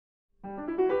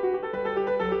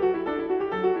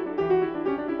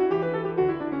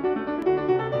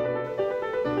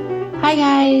Hi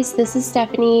guys, this is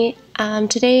Stephanie.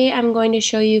 Today I'm going to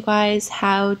show you guys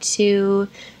how to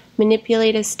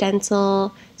manipulate a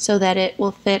stencil so that it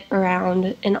will fit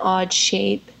around an odd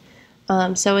shape.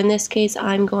 So in this case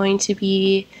I'm going to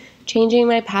be changing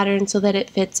my pattern so that it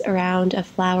fits around a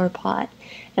flower pot.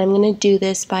 And I'm going to do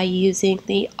this by using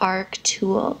the arc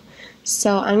tool.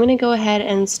 So I'm going to go ahead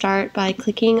and start by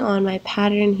clicking on my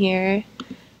pattern here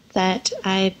that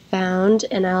I found,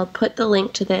 and I'll put the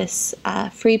link to this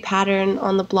free pattern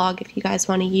on the blog if you guys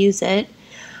want to use it.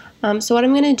 So what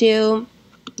I'm going to do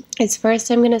is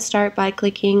first I'm going to start by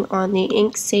clicking on the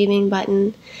ink saving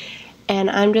button, and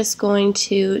I'm just going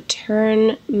to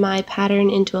turn my pattern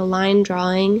into a line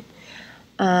drawing,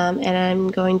 and I'm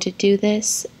going to do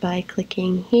this by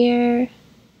clicking here.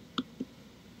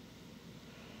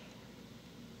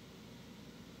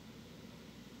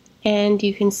 And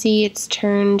you can see it's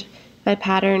turned my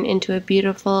pattern into a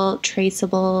beautiful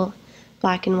traceable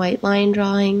black and white line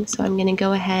drawing. So I'm going to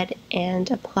go ahead and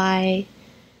apply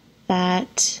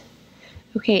that.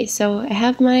 Okay, so I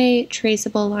have my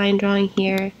traceable line drawing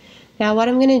here. Now what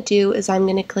I'm going to do is I'm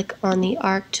going to click on the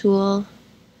arc tool,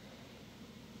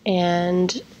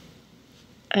 and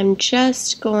I'm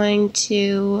just going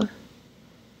to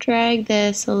drag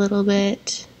this a little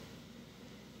bit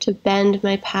to bend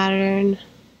my pattern.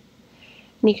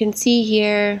 And you can see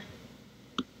here,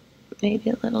 maybe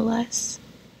a little less.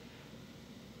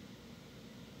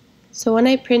 So when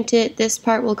I print it, this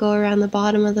part will go around the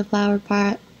bottom of the flower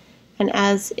pot, and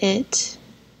as it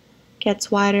gets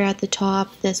wider at the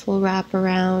top, this will wrap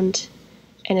around,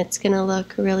 and it's going to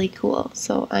look really cool.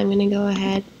 So I'm going to go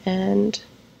ahead and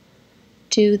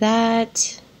do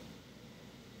that.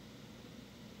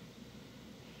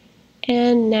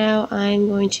 And now I'm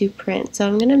going to print. So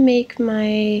I'm going to make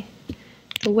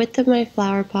the width of my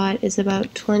flower pot is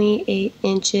about 28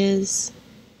 inches,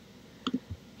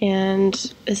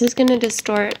 and this is going to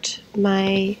distort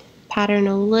my pattern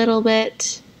a little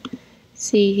bit.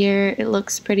 See here, it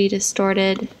looks pretty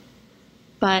distorted,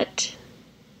 but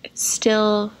it's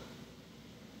still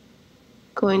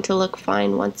going to look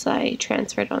fine once I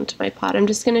transfer it onto my pot. I'm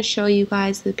just going to show you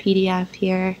guys the PDF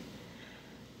here,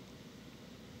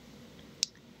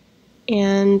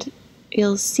 and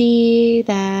you'll see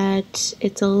that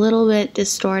it's a little bit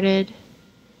distorted,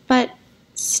 but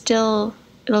it'll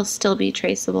still be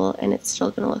traceable and it's still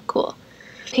going to look cool.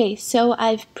 Okay, so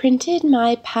I've printed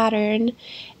my pattern,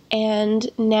 and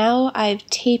now I've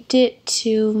taped it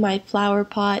to my flower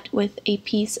pot with a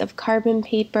piece of carbon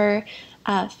paper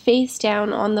face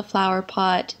down on the flower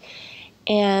pot.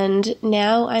 And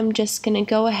now I'm just going to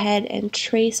go ahead and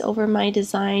trace over my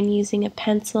design using a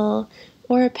pencil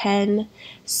or a pen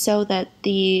so that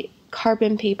the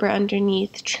carbon paper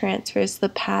underneath transfers the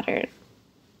pattern.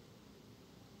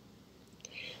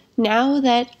 Now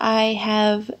that I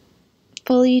have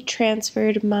fully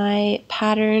transferred my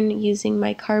pattern using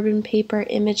my carbon paper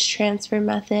image transfer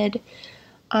method,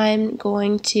 I'm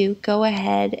going to go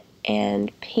ahead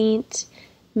and paint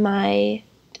my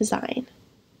design.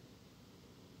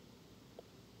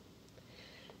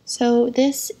 So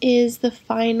this is the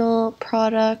final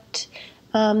product.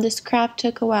 This craft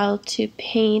took a while to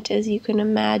paint, as you can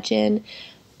imagine,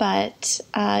 but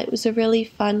it was a really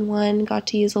fun one. Got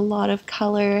to use a lot of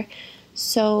color.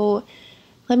 So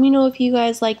let me know if you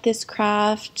guys like this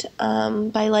craft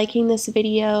by liking this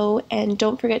video, and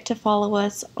don't forget to follow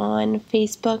us on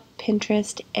Facebook,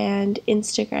 Pinterest, and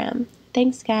Instagram.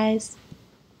 Thanks, guys.